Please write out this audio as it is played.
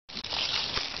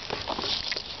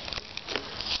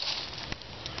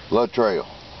blood trail.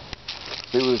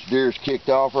 See where this deer's kicked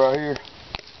off right here?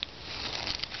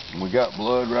 And we got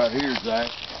blood right here, Zach.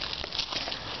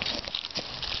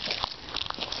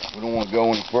 We don't want to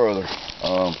go any further.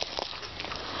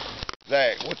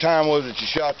 Zach, what time was it you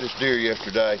shot this deer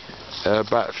yesterday?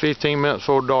 About 15 minutes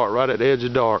before dark, right at the edge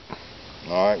of dark.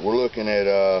 Alright, we're looking at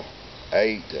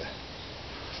 8 to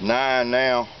 9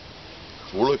 now.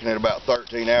 So we're looking at about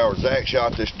 13 hours. Zach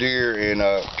shot this deer and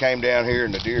came down here,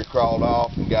 and the deer crawled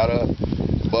off and got up,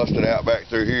 busted out back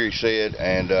through here, he said,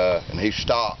 and he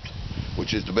stopped,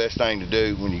 which is the best thing to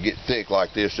do when you get thick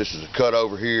like this. This is a cut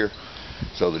over here,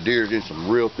 so the deer's in some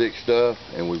real thick stuff,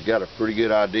 and we've got a pretty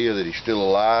good idea that he's still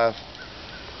alive.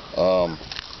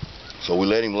 So we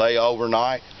let him lay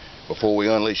overnight before we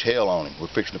unleash hell on him. We're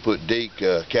fixing to put Deke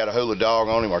Catahoula dog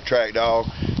on him, our track dog,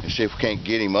 and see if we can't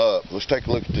get him up. Let's take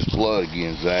a look at this blood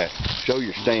again, Zach. Show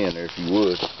your stand there if you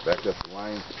would. Back up the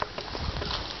lane.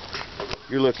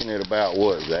 You're looking at about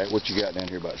what, Zach? What you got down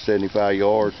here, about 75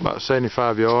 yards? About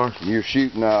 75 yards. You're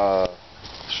shooting...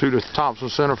 Shoot a Thompson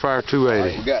centerfire 280.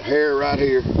 Right, we got hair right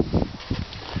here.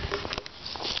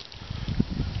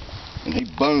 And he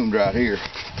boomed right here.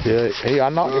 Yeah, I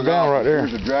knocked him down right there.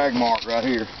 There's a drag mark right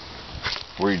here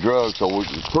where he drug, so we're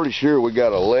pretty sure we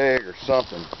got a leg or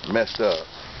something messed up.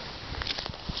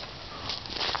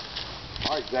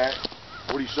 Alright, Zach,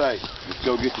 what do you say? Let's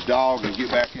go get the dog and get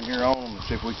back in here on him and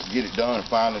see if we can get it done and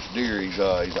find this deer. He's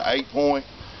an 8-point,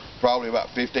 probably about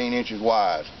 15 inches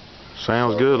wide.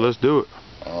 Sounds good, let's do it.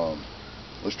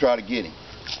 Let's try to get him.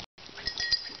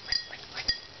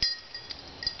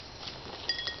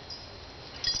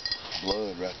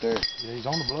 Blood right there. Yeah, he's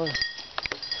on the blood.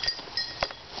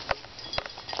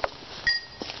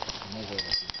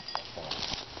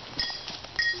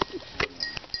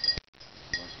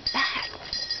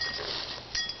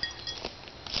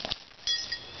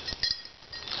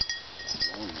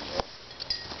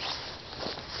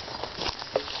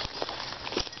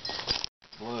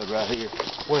 Blood right here.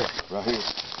 Where? Right here.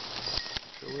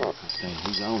 Sure. Dang,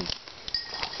 he's on it.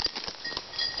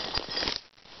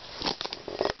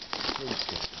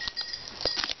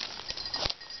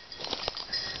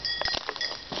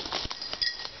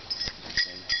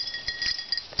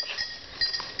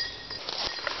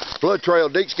 Blood trail.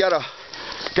 Deke's got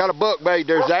a buck bait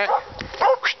there, Zach.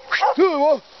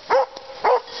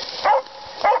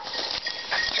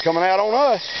 It's coming out on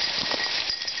us.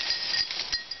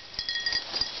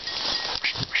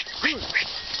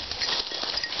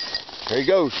 There he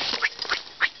goes.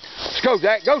 Let's go,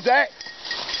 Zach. Go, Zach.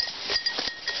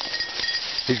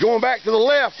 He's going back to the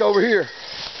left over here.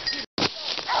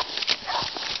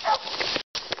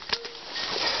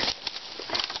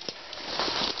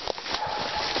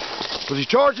 Was he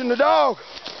charging the dog?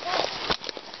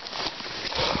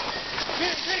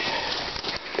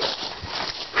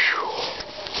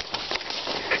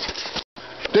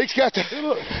 Deke's got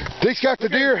the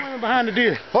deer. Behind the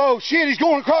deer. Oh shit, he's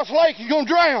going across the lake. He's going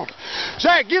to drown.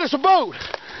 Zach, get us a boat.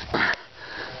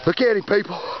 Look at him,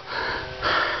 people.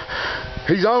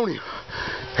 He's on him.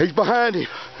 He's behind him.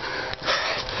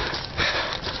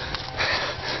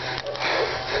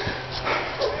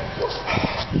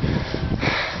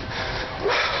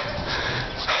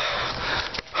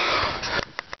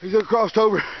 He's crossed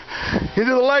over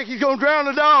into the lake. He's going to drown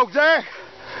the dog, Zach.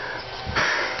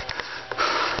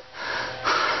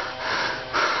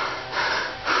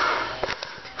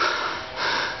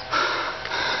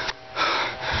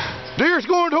 Deer's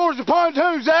going towards the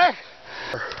pontoon, Zach.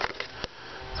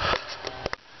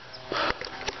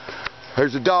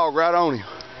 There's a dog right on him.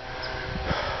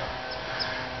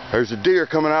 There's a deer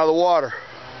coming out of the water.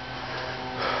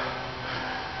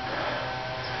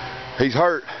 He's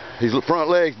hurt. His front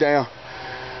leg's down.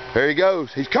 There he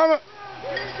goes. He's coming.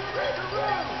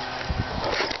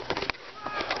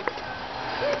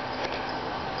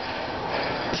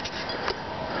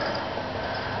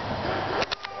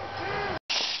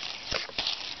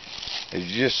 As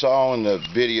you just saw in the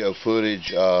video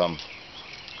footage,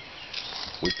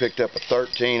 we picked up a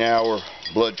 13-hour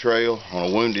blood trail on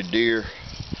a wounded deer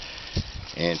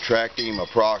and tracked him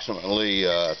approximately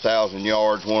 1,000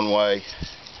 yards one way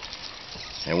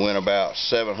and went about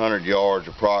 700 yards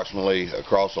approximately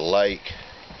across a lake.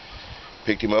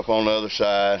 Picked him up on the other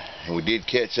side, and we did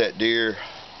catch that deer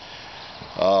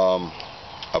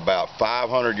about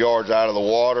 500 yards out of the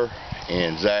water,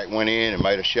 and Zach went in and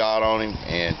made a shot on him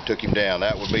and took him down.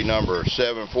 That would be number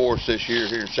 7 for us this year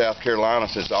here in South Carolina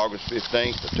since August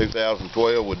 15th of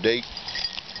 2012 with Deke.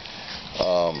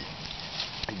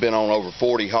 Been on over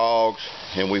 40 hogs,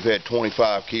 and we've had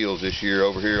 25 kills this year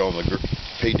over here on the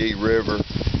PD River,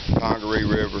 Congaree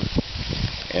River,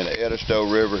 and in the Edisto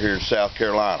River here in South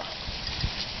Carolina.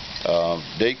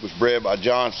 Deke was bred by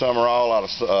John Summerall out of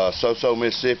Soso,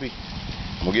 Mississippi.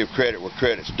 I'm going to give credit where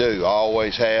credit's due. I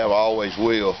always have, always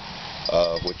will.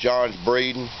 With John's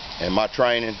breeding and my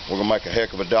training, we're going to make a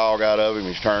heck of a dog out of him.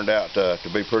 He's turned out to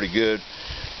be pretty good.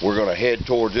 We're going to head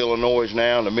towards Illinois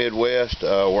now in the Midwest,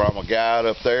 where I'm a guide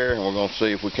up there, and we're going to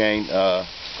see if we can't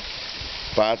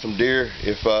find some deer.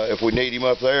 If we need him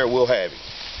up there, we'll have him.